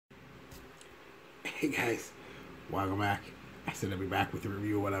Hey guys, welcome back. I said I'd be back with a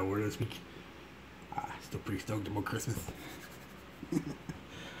review of what I wore this week. Still pretty stoked about Christmas.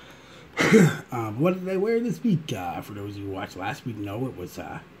 What did I wear this week? For those of you who watched last week, know it was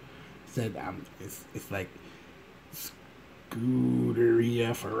it's like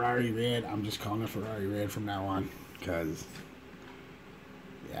Scuderia Ferrari Red. I'm just calling it Ferrari Red from now on, because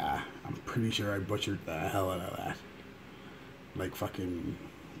yeah, I'm pretty sure I butchered the hell out of that. Like fucking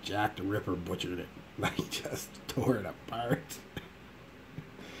Jack the Ripper butchered it. Like, just tore it apart.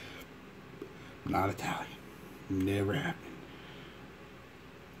 Not Italian. Never happened.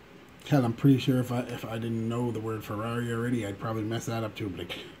 Hell, I'm pretty sure if I didn't know the word Ferrari already, I'd probably mess that up too. But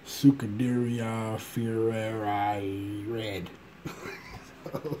like, Scuderia Ferrari Red.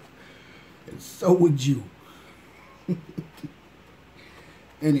 And so would you.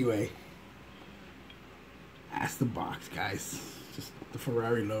 Anyway, that's the box, guys. Just the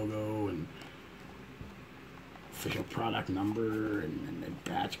Ferrari logo and official product number and the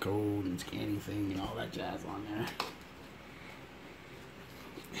batch code and scanning thing and all that jazz on there.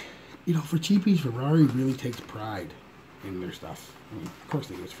 You know, for cheapies, Ferrari really takes pride in their stuff. I mean, of course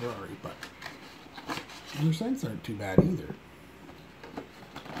they use Ferrari, but their scents aren't too bad either.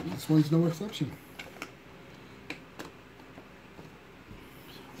 This one's no exception.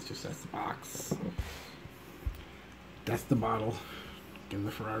 That's the box. That's the bottle. Again,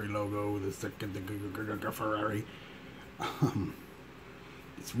 the Ferrari logo. The Ferrari.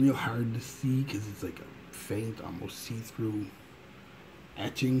 It's real hard to see because it's like a faint, almost see-through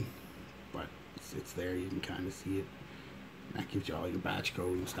etching, but it's there. You can kind of see it. That gives you all your batch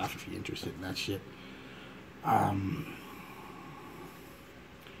code and stuff if you're interested in that shit. Not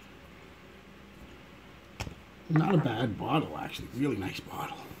a bad bottle, actually. Really nice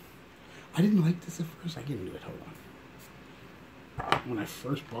bottle. I didn't like this at first. I get into it. Hold on. When I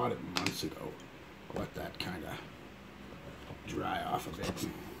first bought it months ago, I let that kind of dry off a bit. See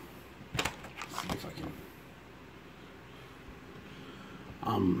if I can.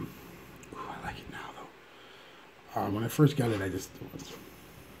 Ooh, I like it now though. When I first got it, I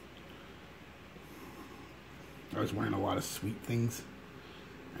was wearing a lot of sweet things,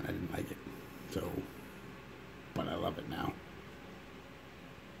 and I didn't like it. So, but I love it now.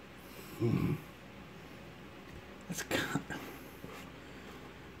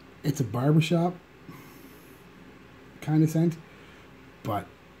 It's a barbershop kind of scent, but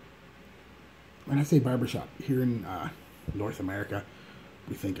when I say barbershop, here in North America,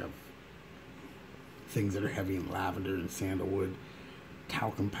 we think of things that are heavy in lavender and sandalwood,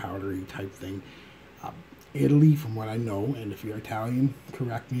 talcum powdery type thing. Italy, from what I know, and if you're Italian,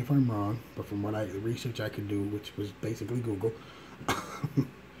 correct me if I'm wrong, but from what the research I could do, which was basically Google,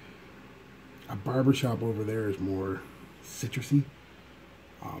 a barbershop over there is more citrusy,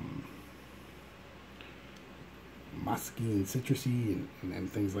 musky and citrusy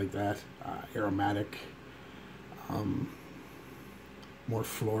and things like that, aromatic, more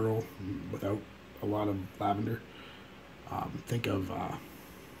floral without a lot of lavender. Think of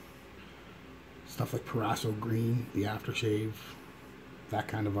stuff like Parasso Green, the aftershave, that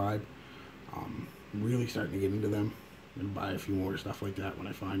kind of vibe. Really starting to get into them and buy a few more stuff like that when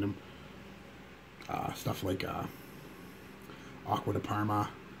I find them. Stuff like Acqua di Parma,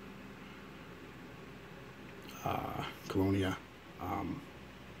 Colonia,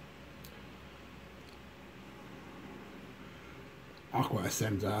 Acqua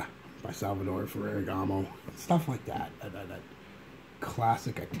Essenza by Salvatore Ferragamo, stuff like that. That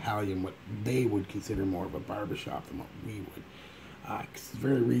classic Italian, what they would consider more of a barbershop than what we would. It's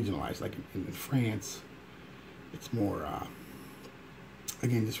very regionalized. Like in France, it's more,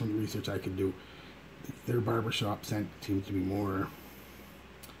 again, just from the research I could do, their barbershop scent seems to be more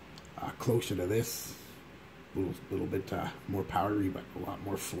closer to this, little bit more powdery, but a lot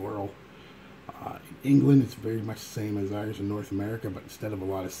more floral. In England, it's very much the same as ours in North America, but instead of a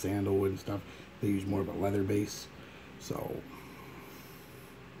lot of sandalwood and stuff, they use more of a leather base. So,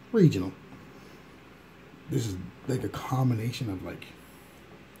 regional. This is like a combination of like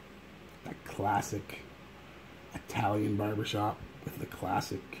that classic Italian barbershop with the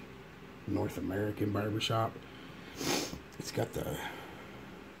classic North American barbershop. It's got the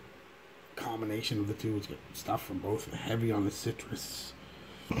combination of the two. It's got stuff from both, heavy on the citrus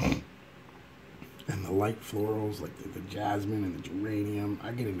and the light florals like the jasmine and the geranium.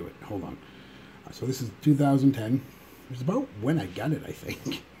 I get into it. Hold on. So this is 2010. It was about when I got it, I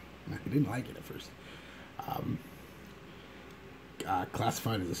think. I didn't like it at first.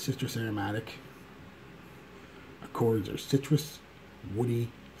 Classified as a citrus aromatic. Accords are citrus,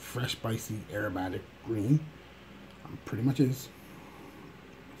 woody, fresh, spicy, aromatic, green. Pretty much is.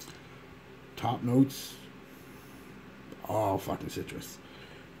 top notes, all fucking citrus.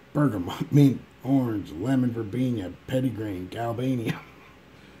 Bergamot, mint, orange, lemon verbena, petitgrain, galbania.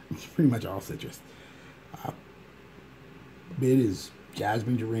 It's pretty much all citrus. Bit is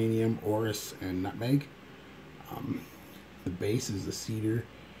jasmine, geranium, orris, and nutmeg. The base is the cedar,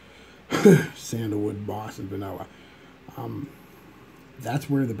 sandalwood, moss, and vanilla. That's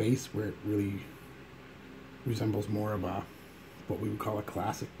where the base, where it really resembles more of a what we would call a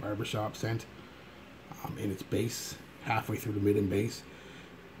classic barbershop scent in its base, halfway through the mid and base,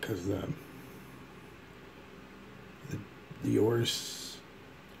 because the orris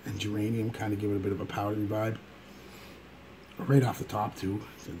and geranium kind of give it a bit of a powdery vibe. Right off the top too.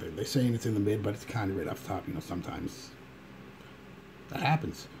 So they're saying it's in the mid, but it's kind of right off the top. You know, sometimes that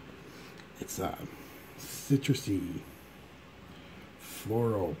happens. It's citrusy,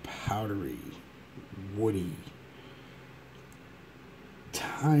 floral, powdery, woody,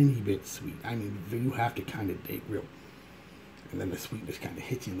 tiny bit sweet. I mean, you have to kind of dig real, and then the sweetness kind of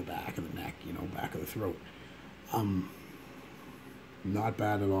hits you in the back of the neck, you know, back of the throat. Not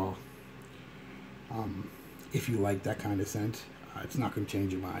bad at all. If you like that kind of scent, it's not going to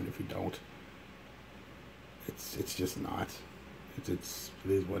change your mind if you don't. It's just not. It is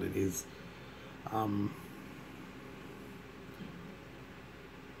what it is.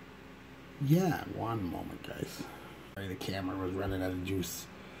 Yeah, one moment, guys. Sorry, the camera was running out of juice.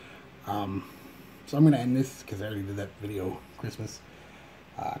 So I'm going to end this because I already did that video, Christmas.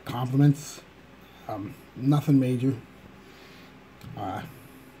 Compliments. Nothing major. Like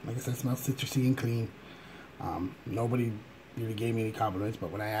I said, it smells citrusy and clean. Nobody really gave me any compliments, but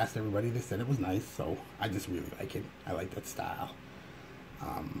when I asked everybody, they said it was nice, so I just really like it. I like that style.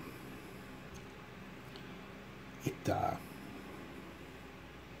 It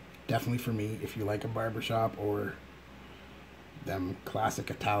definitely for me, if you like a barbershop or them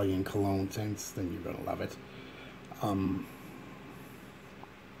classic Italian cologne scents, then you're gonna love it.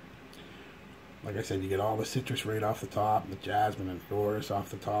 Like I said, you get all the citrus right off the top, the jasmine and the orris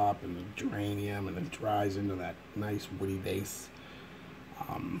off the top, and the geranium, and it dries into that nice woody base.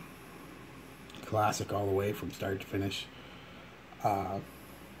 Classic all the way from start to finish.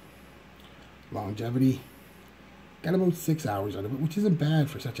 Longevity, got about 6 hours out of it, which isn't bad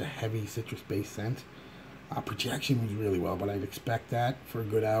for such a heavy citrus-based scent. Projection was really well, but I'd expect that for a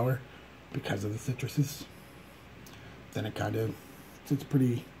good hour because of the citruses. Then it kind of sits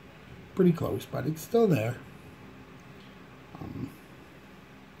pretty close, but it's still there.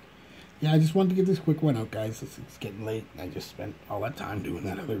 Yeah, I just wanted to get this quick one out, guys. It's getting late. I just spent all that time doing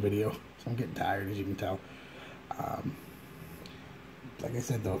that other video, so I'm getting tired, as you can tell. Like I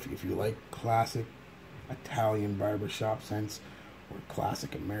said, though, if you like classic Italian barbershop scents or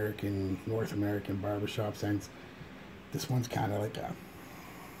classic American, North American barbershop scents, this one's kind of like a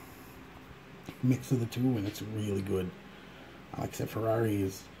mix of the two, and it's really good. Like I said, Ferrari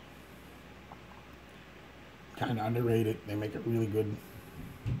is kind of underrated. They make a really good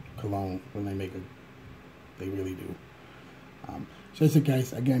cologne when they make it. They really do. So that's it,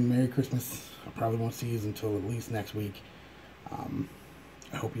 guys. Again, Merry Christmas. I probably won't see you until at least next week.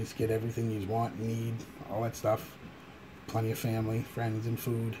 I hope you get everything you want, need, all that stuff. Plenty of family, friends, and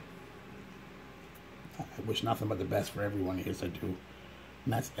food. I wish nothing but the best for everyone. Yes, I do.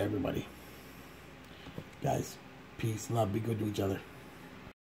 And that's everybody. Guys, peace, love, be good to each other.